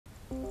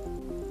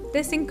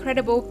This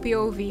incredible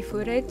POV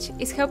footage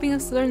is helping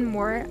us learn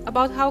more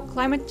about how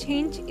climate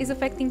change is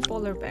affecting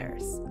polar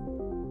bears.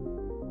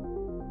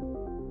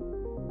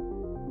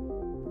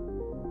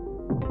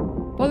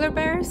 Polar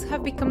bears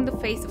have become the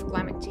face of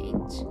climate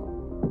change,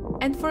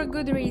 and for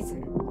good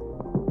reason.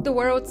 The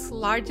world's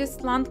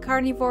largest land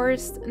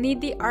carnivores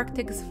need the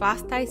Arctic's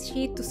vast ice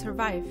sheet to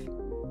survive.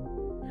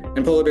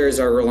 And polar bears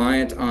are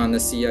reliant on the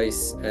sea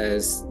ice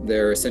as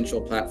their essential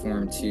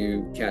platform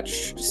to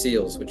catch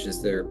seals, which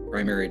is their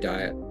primary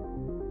diet.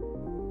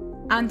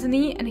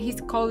 Anthony and his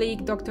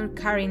colleague Dr.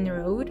 Karin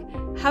Rode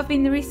have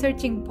been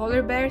researching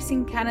polar bears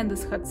in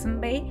Canada's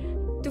Hudson Bay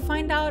to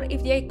find out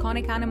if the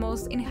iconic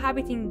animals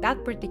inhabiting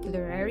that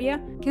particular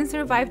area can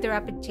survive the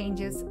rapid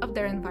changes of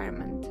their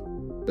environment.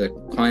 The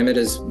climate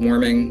is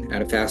warming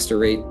at a faster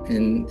rate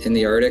in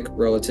the Arctic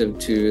relative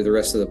to the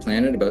rest of the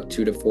planet, about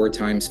 2 to 4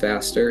 times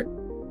faster.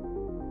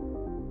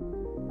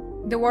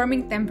 The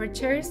warming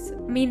temperatures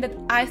mean that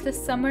iceless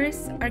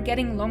summers are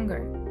getting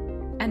longer,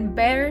 and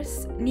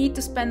bears need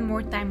to spend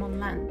more time on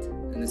land.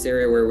 In this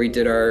area where we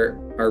did our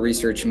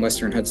research in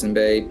western Hudson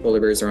Bay, polar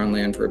bears are on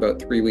land for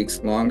about 3 weeks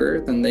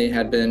longer than they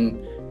had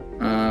been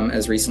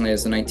as recently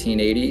as the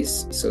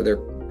 1980s. So they're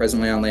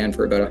presently on land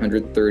for about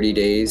 130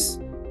 days.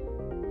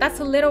 That's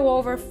a little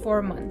over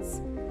 4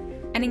 months,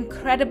 an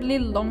incredibly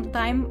long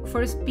time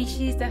for a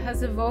species that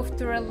has evolved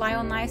to rely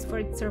on ice for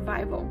its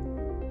survival.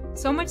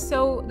 So much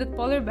so that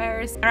polar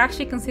bears are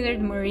actually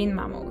considered marine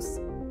mammals.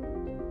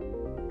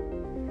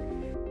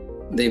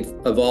 They've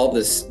evolved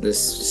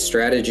this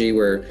strategy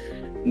where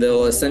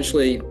they'll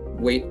essentially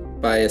wait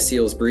by a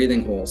seal's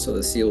breathing hole. So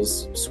the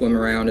seals swim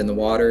around in the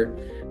water.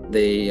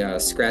 They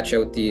scratch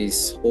out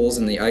these holes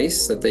in the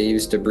ice that they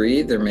use to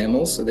breathe. They're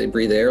mammals, so they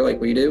breathe air like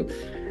we do.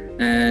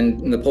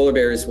 And the polar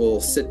bears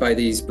will sit by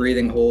these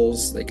breathing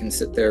holes. They can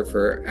sit there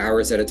for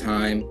hours at a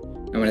time.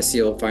 And when a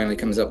seal finally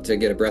comes up to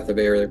get a breath of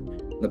air,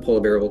 the polar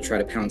bear will try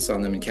to pounce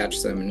on them and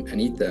catch them and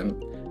eat them.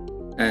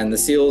 And the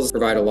seals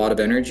provide a lot of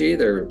energy.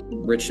 They're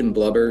rich in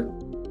blubber,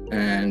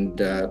 and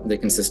they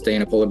can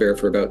sustain a polar bear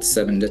for about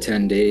 7 to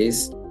 10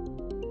 days.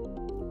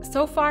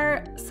 So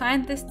far,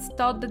 scientists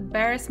thought that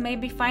bears may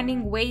be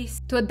finding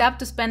ways to adapt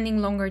to spending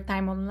longer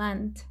time on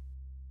land.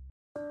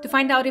 To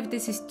find out if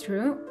this is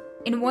true,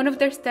 in one of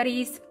their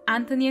studies,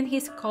 Anthony and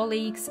his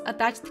colleagues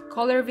attached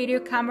color video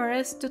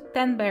cameras to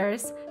 10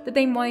 bears that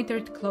they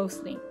monitored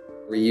closely.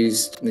 We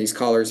used these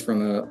collars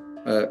from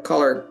a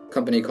collar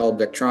company called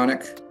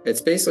Vectronic.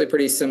 It's basically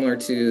pretty similar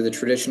to the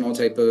traditional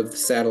type of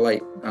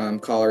satellite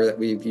collar that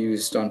we've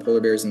used on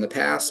polar bears in the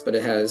past, but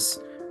it has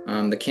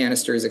the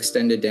canisters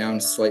extended down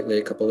slightly,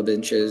 a couple of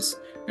inches,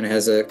 and it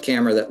has a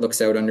camera that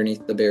looks out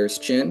underneath the bear's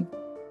chin.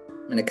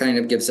 And it kind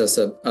of gives us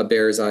a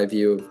bear's eye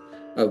view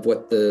of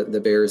what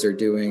the bears are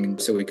doing,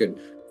 so we could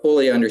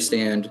fully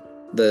understand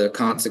the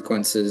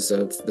consequences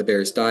of the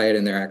bear's diet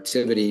and their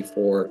activity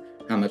for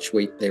how much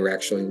weight they were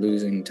actually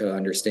losing, to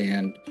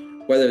understand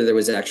whether there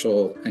was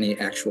any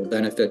actual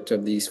benefit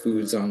of these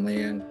foods on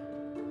land.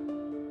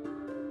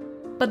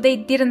 But they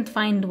didn't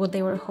find what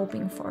they were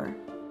hoping for.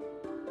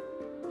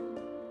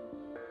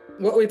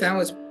 What we found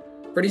was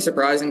pretty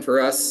surprising for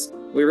us.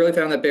 We really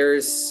found that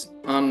bears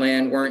on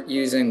land weren't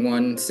using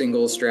one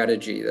single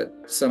strategy, that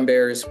some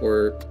bears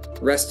were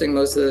resting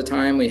most of the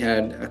time. We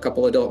had a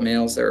couple adult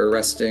males that were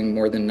resting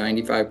more than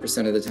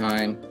 95% of the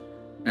time,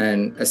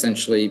 and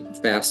essentially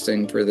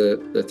fasting for the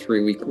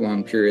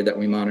 3-week-long period that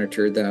we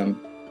monitored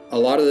them. A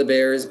lot of the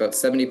bears, about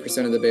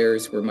 70% of the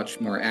bears, were much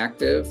more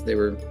active. They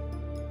were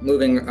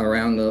moving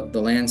around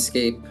the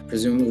landscape,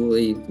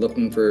 presumably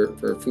looking for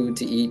food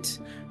to eat.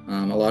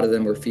 A lot of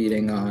them were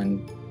feeding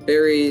on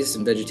berries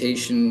and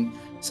vegetation.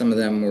 Some of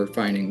them were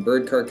finding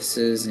bird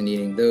carcasses and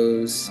eating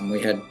those. We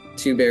had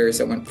 2 bears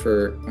that went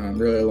for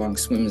really long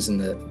swims in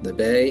the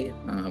bay,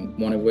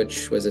 one of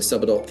which was a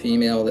subadult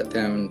female that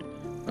found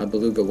a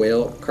beluga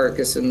whale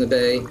carcass in the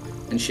bay,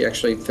 and she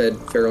actually fed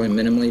fairly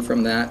minimally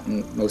from that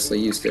and mostly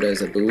used it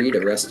as a buoy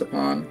to rest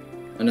upon.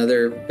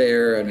 Another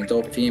bear, an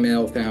adult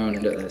female,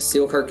 found a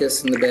seal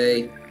carcass in the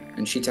bay,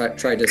 and she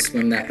tried to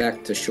swim that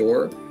back to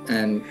shore.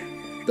 And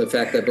the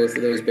fact that both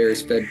of those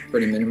bears fed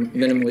pretty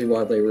minimally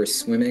while they were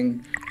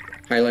swimming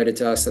highlighted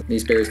to us that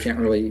these bears can't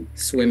really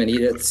swim and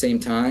eat at the same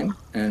time.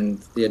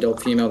 And the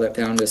adult female that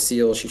found a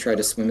seal, she tried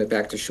to swim it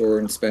back to shore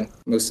and spent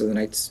most of the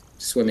nights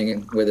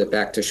swimming with it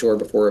back to shore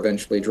before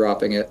eventually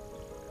dropping it.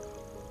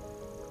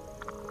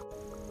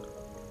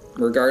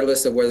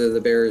 Regardless of whether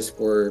the bears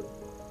were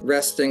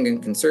resting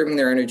and conserving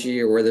their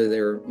energy or whether they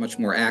were much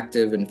more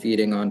active and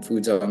feeding on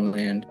foods on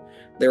land,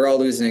 they're all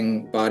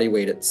losing body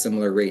weight at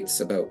similar rates,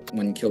 about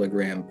 1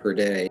 kilogram per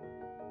day.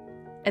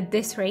 At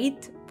this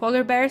rate,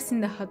 polar bears in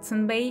the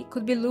Hudson Bay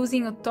could be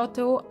losing a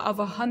total of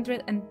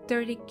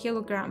 130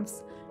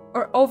 kilograms,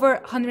 or over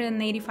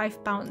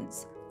 185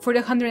 pounds, for the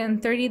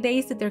 130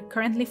 days that they're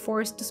currently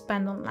forced to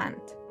spend on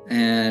land.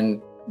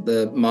 And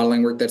the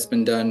modeling work that's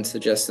been done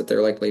suggests that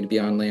they're likely to be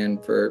on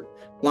land for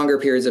longer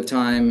periods of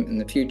time in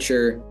the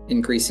future,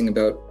 increasing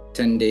about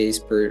 10 days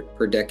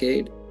per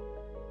decade.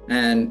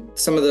 And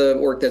some of the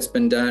work that's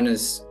been done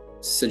is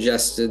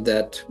suggested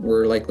that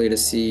we're likely to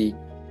see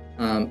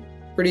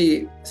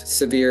pretty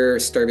severe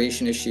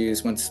starvation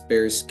issues once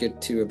bears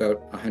get to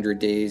about 100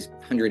 days,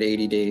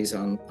 180 days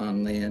on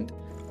land.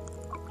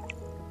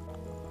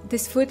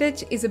 This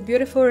footage is a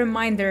beautiful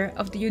reminder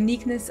of the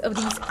uniqueness of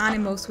these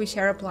animals we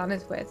share a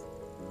planet with.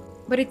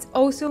 But it's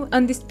also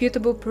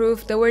undisputable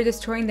proof that we're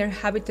destroying their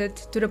habitat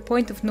to the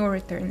point of no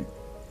return.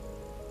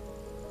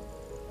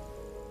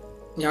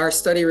 Yeah, our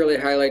study really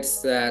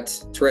highlights that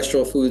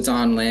terrestrial foods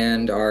on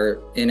land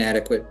are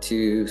inadequate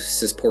to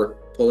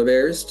support polar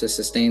bears, to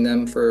sustain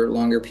them for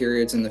longer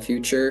periods in the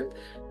future.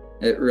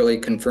 It really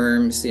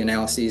confirms the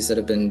analyses that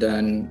have been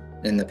done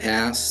in the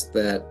past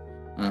that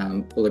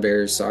polar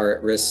bears are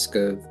at risk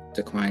of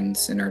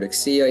declines in Arctic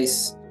sea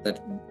ice,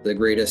 that the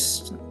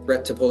greatest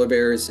threat to polar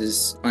bears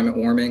is climate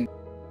warming.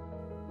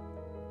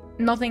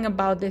 Nothing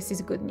about this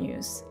is good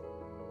news,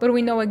 but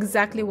we know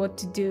exactly what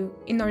to do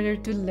in order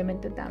to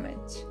limit the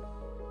damage.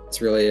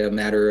 It's really a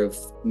matter of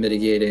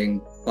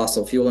mitigating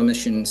fossil fuel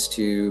emissions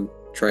to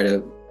try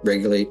to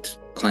regulate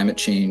climate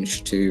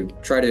change, to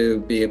try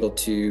to be able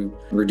to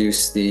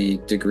reduce the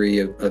degree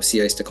of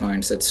sea ice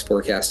declines that's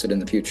forecasted in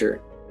the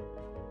future.